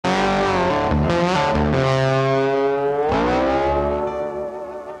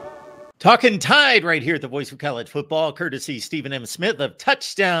Talking Tide right here at the Voice of College Football, courtesy Stephen M. Smith of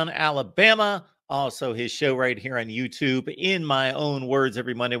Touchdown, Alabama. Also his show right here on YouTube, In My Own Words,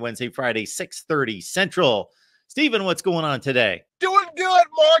 every Monday, Wednesday, Friday, 6:30 Central. Stephen, what's going on today? Doing good,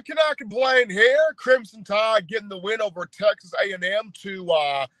 Mark. Cannot complain here. Crimson Tide getting the win over Texas A&M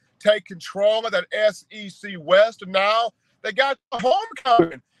to take control of that SEC West. And now they got the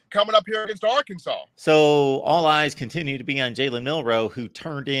homecoming coming up here against Arkansas. So all eyes continue to be on Jalen Milroe, who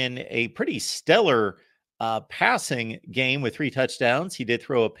turned in a pretty stellar passing game with 3 touchdowns. He did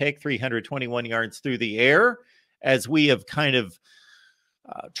throw a pick, 321 yards through the air. As we have kind of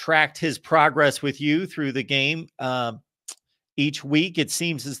tracked his progress with you through the game each week, it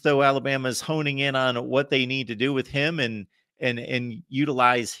seems as though Alabama is honing in on what they need to do with him and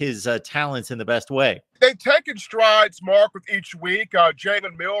utilize his talents in the best way. They've taken strides, Mark, with each week.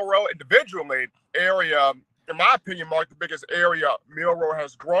 Jalen Milroe individually, area, in my opinion, Mark, the biggest area Milroe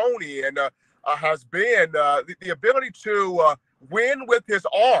has grown in has been the ability to win with his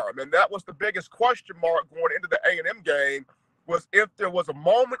arm. And that was the biggest question mark going into the A&M game, was if there was a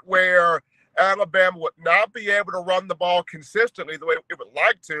moment where Alabama would not be able to run the ball consistently the way it would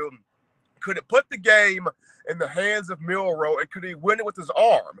like to, could it put the game in the hands of Milroe, and could he win it with his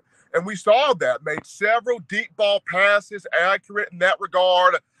arm? And we saw that. Made several deep ball passes, accurate in that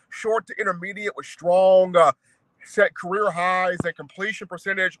regard. Short to intermediate was strong. Set career highs and completion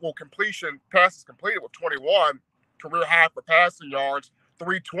percentage. Well, passes completed with 21. Career high for passing yards,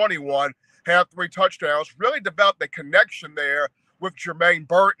 321. Had 3 touchdowns. Really developed the connection there with Jermaine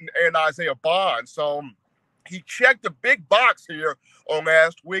Burton and Isaiah Bond. So he checked a big box here on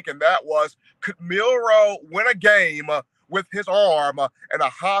last week, and that was, could Milroe win a game with his arm in a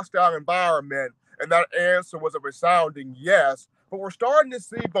hostile environment? And that answer was a resounding yes. But we're starting to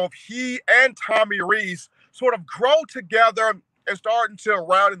see both he and Tommy Rees sort of grow together and starting to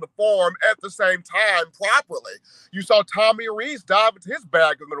round in the form at the same time properly. You saw Tommy Rees dive into his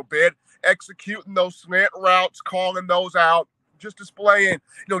bag a little bit, executing those slant routes, calling those out, just displaying,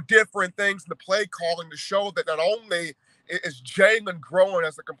 different things in the play calling to show that not only is Jalen growing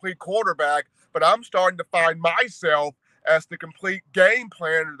as a complete quarterback, but I'm starting to find myself as the complete game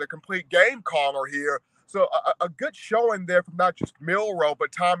planner, the complete game caller here. So a good showing there from not just Milroe,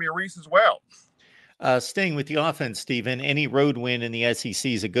 but Tommy Rees as well. Staying with the offense, Stephen, any road win in the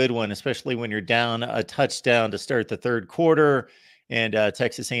SEC is a good one, especially when you're down a touchdown to start the third quarter. And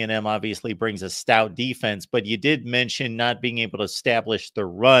Texas A&M obviously brings a stout defense, but you did mention not being able to establish the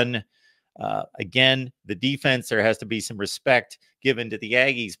run. Again, the defense, there has to be some respect given to the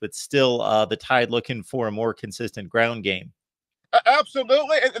Aggies, but still the Tide looking for a more consistent ground game.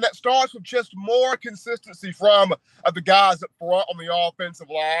 Absolutely, and that starts with just more consistency from the guys up front on the offensive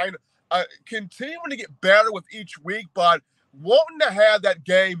line. Continuing to get better with each week, but wanting to have that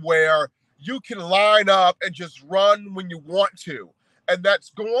game where you can line up and just run when you want to. And that's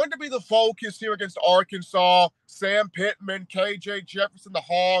going to be the focus here against Arkansas. Sam Pittman, KJ Jefferson, the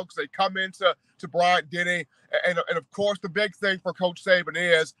Hogs, they come into Bryant Denny. And of course, the big thing for Coach Saban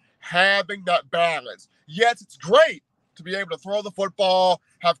is having that balance. Yes, it's great to be able to throw the football,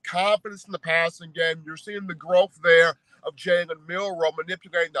 have confidence in the passing game. You're seeing the growth there of Jalen Milroe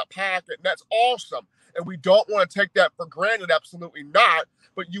manipulating that pocket, and that's awesome. And we don't want to take that for granted, absolutely not.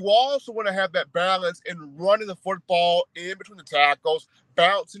 But you also want to have that balance in running the football in between the tackles,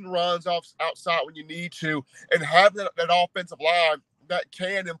 bouncing runs outside when you need to, and having that offensive line that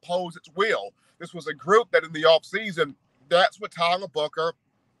can impose its will. This was a group that in the offseason, that's what Tyler Booker,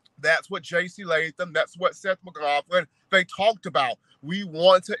 that's what J.C. Latham, that's what Seth McLaughlin, they talked about. We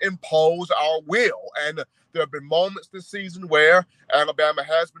want to impose our will. And there have been moments this season where Alabama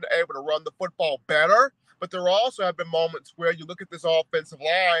has been able to run the football better, but there also have been moments where you look at this offensive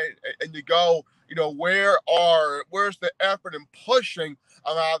line and you go, where's the effort in pushing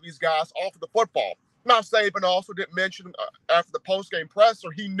a lot of these guys off of the football? Now, Saban also did mention after the postgame presser,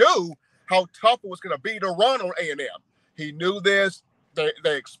 he knew how tough it was going to be to run on A&M. He knew this.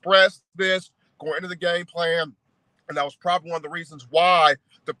 They expressed this going into the game plan, and that was probably one of the reasons why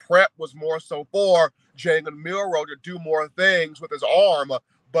the prep was more so for Jalen Milroe to do more things with his arm.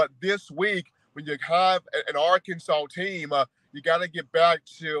 But this week, when you have an Arkansas team, you got to get back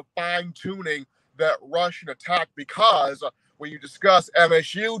to fine-tuning that rush and attack, because when you discuss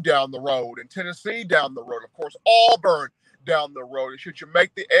MSU down the road and Tennessee down the road, of course, Auburn down the road, and should you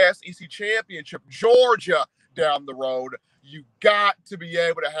make the SEC championship, Georgia down the road, you got to be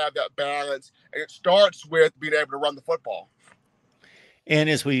able to have that balance, and it starts with being able to run the football. And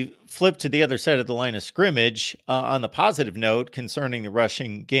as we flip to the other side of the line of scrimmage, on the positive note concerning the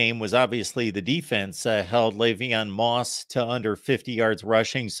rushing game was obviously the defense held Le'Veon Moss to under 50 yards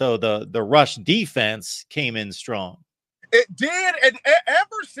rushing. So the rush defense came in strong. It did, and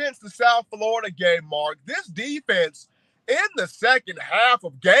ever since the South Florida game, Mark, this defense in the second half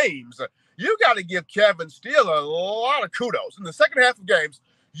of games, you got to give Kevin Steele a lot of kudos. In the second half of games,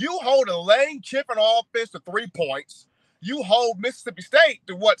 you hold a Lane Kiffin offense to 3 points. You hold Mississippi State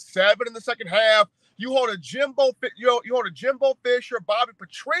to 7 in the second half. You hold a Jimbo Fisher, Bobby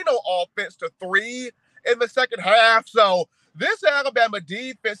Petrino offense to 3 in the second half. So this Alabama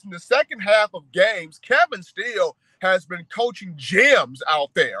defense in the second half of games, Kevin Steele has been coaching gems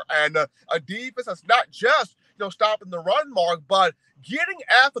out there, and a defense that's not just stopping the run, Mark, but getting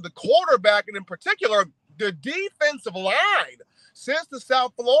after the quarterback, and in particular the defensive line. Since the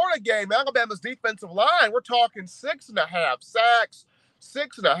South Florida game, Alabama's defensive line, we're talking 6.5 sacks,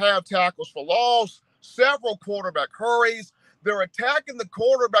 6.5 tackles for loss, several quarterback hurries. They're attacking the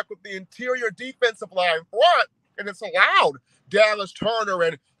quarterback with the interior defensive line front, and it's allowed Dallas Turner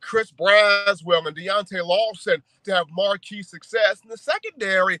and Chris Braswell and Deontay Lawson to have marquee success, and the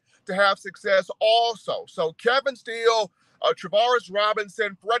secondary to have success also. So Kevin Steele, Travaris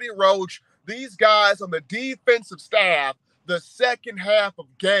Robinson, Freddie Roach, these guys on the defensive staff, the second half of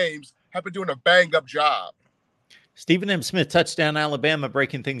games have been doing a bang-up job. Stephen M. Smith, touchdown Alabama,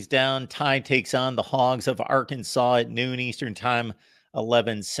 breaking things down. Tide takes on the Hogs of Arkansas at noon Eastern time,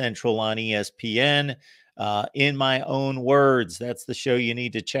 11 Central on ESPN. In my own words, that's the show you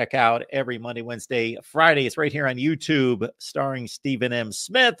need to check out every Monday, Wednesday, Friday. It's right here on YouTube, starring Stephen M.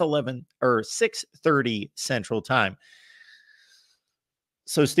 Smith, 6:30 Central time.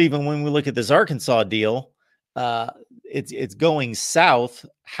 So, Stephen, when we look at this Arkansas deal, it's going south.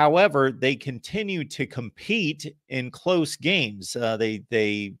 However, they continue to compete in close games.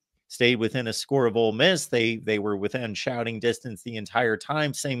 They stayed within a score of Ole Miss. They were within shouting distance the entire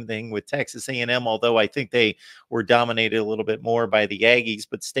time. Same thing with Texas A&M, although I think they were dominated a little bit more by the Aggies,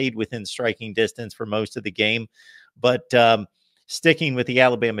 but stayed within striking distance for most of the game. But sticking with the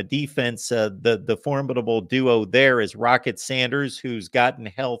Alabama defense, the formidable duo there is Rocket Sanders, who's gotten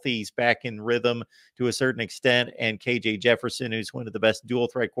healthy. He's back in rhythm to a certain extent, and KJ Jefferson, who's one of the best dual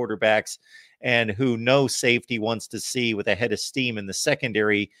threat quarterbacks and who no safety wants to see with a head of steam in the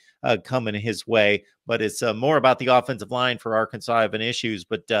secondary coming his way. But it's more about the offensive line for Arkansas having issues.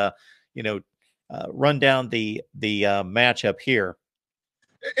 But, run down the matchup here.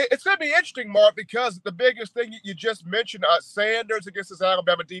 It's going to be interesting, Mark, because the biggest thing you just mentioned, Sanders against his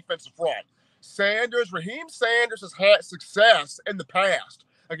Alabama defensive front. Raheem Sanders has had success in the past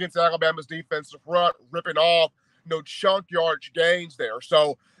against Alabama's defensive front, ripping off chunk yardage gains there.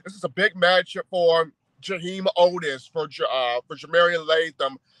 So this is a big matchup for Jaheim Otis, for Jamarian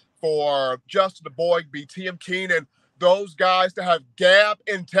Latham, for Justin DeBoigbe, Tim Keenan, those guys to have gap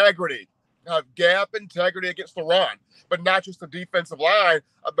integrity against the run, but not just the defensive line,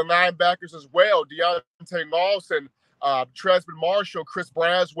 the linebackers as well. Deontay Lawson, Tresman Marshall, Chris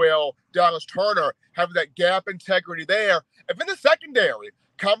Braswell, Dallas Turner, having that gap integrity there. And then the secondary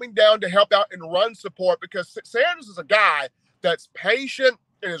coming down to help out in run support, because Sanders is a guy that's patient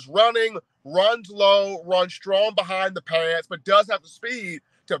in his running, runs low, runs strong behind the pads, but does have the speed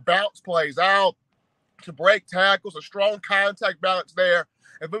to bounce plays out, to break tackles, a strong contact balance there.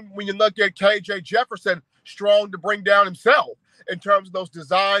 And then when you look at KJ Jefferson, strong to bring down himself in terms of those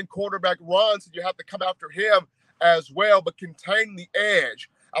design quarterback runs, and you have to come after him as well, but contain the edge.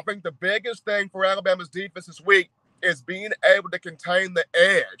 I think the biggest thing for Alabama's defense this week is being able to contain the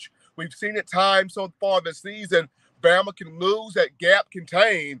edge. We've seen it times so far this season, Bama can lose that gap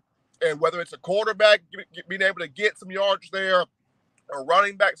contain, and whether it's a quarterback being able to get some yards there, or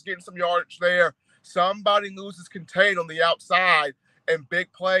running backs getting some yards there, somebody loses contain on the outside, and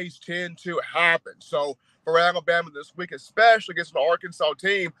big plays tend to happen. So for Alabama this week, especially against an Arkansas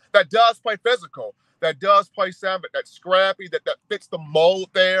team that does play physical, that does play sound, that's scrappy, that fits the mold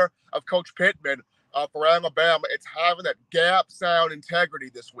there of Coach Pittman, for Alabama, it's having that gap sound integrity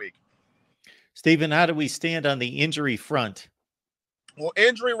this week. Stephen, how do we stand on the injury front? Well,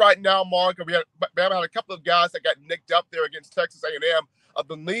 injury right now, Mark, Bama had a couple of guys that got nicked up there against Texas A&M.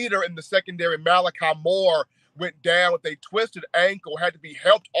 The leader in the secondary, Malachi Moore, went down with a twisted ankle, had to be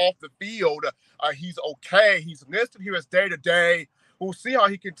helped off the field. He's okay. He's listed here as day-to-day. We'll see how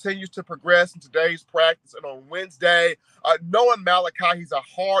he continues to progress in today's practice and on Wednesday. Knowing Malachi, he's a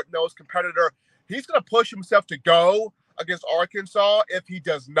hard-nosed competitor. He's going to push himself to go against Arkansas. If he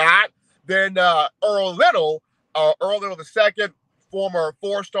does not, then Earl Little II, former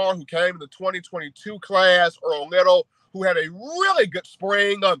four-star who came in the 2022 class, Earl Little, who had a really good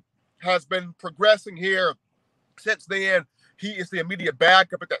spring, has been progressing here since then. He is the immediate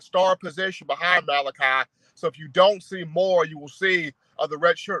backup at that star position behind Malachi. So if you don't see more, you will see the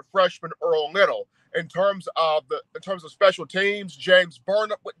redshirt freshman Earl Little. In terms of special teams, James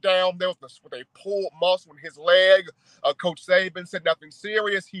Burnett went down there with a pulled muscle in his leg. Coach Saban said nothing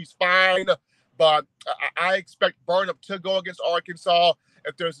serious. He's fine. But I expect Burnett to go against Arkansas.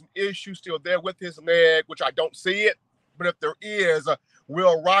 If there's an issue still there with his leg, which I don't see it, but if there is,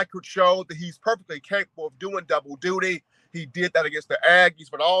 Will Reichert showed that he's perfectly capable of doing double duty. He did that against the Aggies,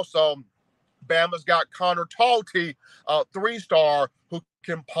 but also Bama's got Connor Talty, 3-star, who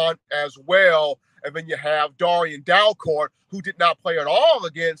can punt as well. And then you have Darian Dalcourt, who did not play at all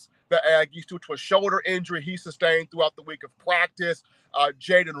against the Aggies due to a shoulder injury he sustained throughout the week of practice.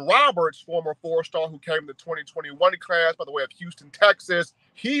 Jaden Roberts, former 4-star who came in the 2021 class by the way of Houston, Texas,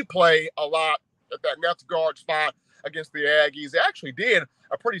 he played a lot at that left guard spot against the Aggies. They actually did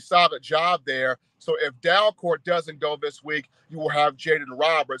a pretty solid job there. So if Dalcourt doesn't go this week, you will have Jaden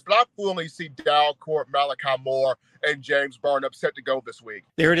Roberts. But I fully see Dalcourt, Malachi Moore, and James Burnett set to go this week.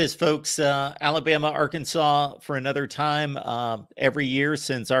 There it is, folks. Alabama, Arkansas for another time. Every year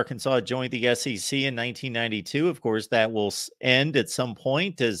since Arkansas joined the SEC in 1992. Of course, that will end at some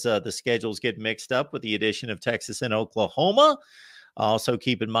point as the schedules get mixed up with the addition of Texas and Oklahoma. Also,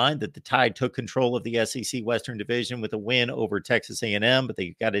 keep in mind that the Tide took control of the SEC Western Division with a win over Texas A&M, but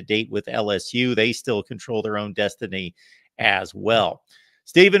they got a date with LSU. They still control their own destiny as well.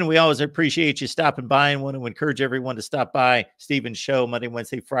 Stephen, we always appreciate you stopping by and want to encourage everyone to stop by Stephen's show Monday,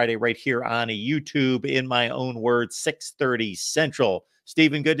 Wednesday, Friday right here on YouTube. In my own words, 6:30 Central.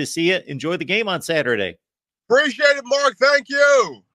 Stephen, good to see you. Enjoy the game on Saturday. Appreciate it, Mark. Thank you.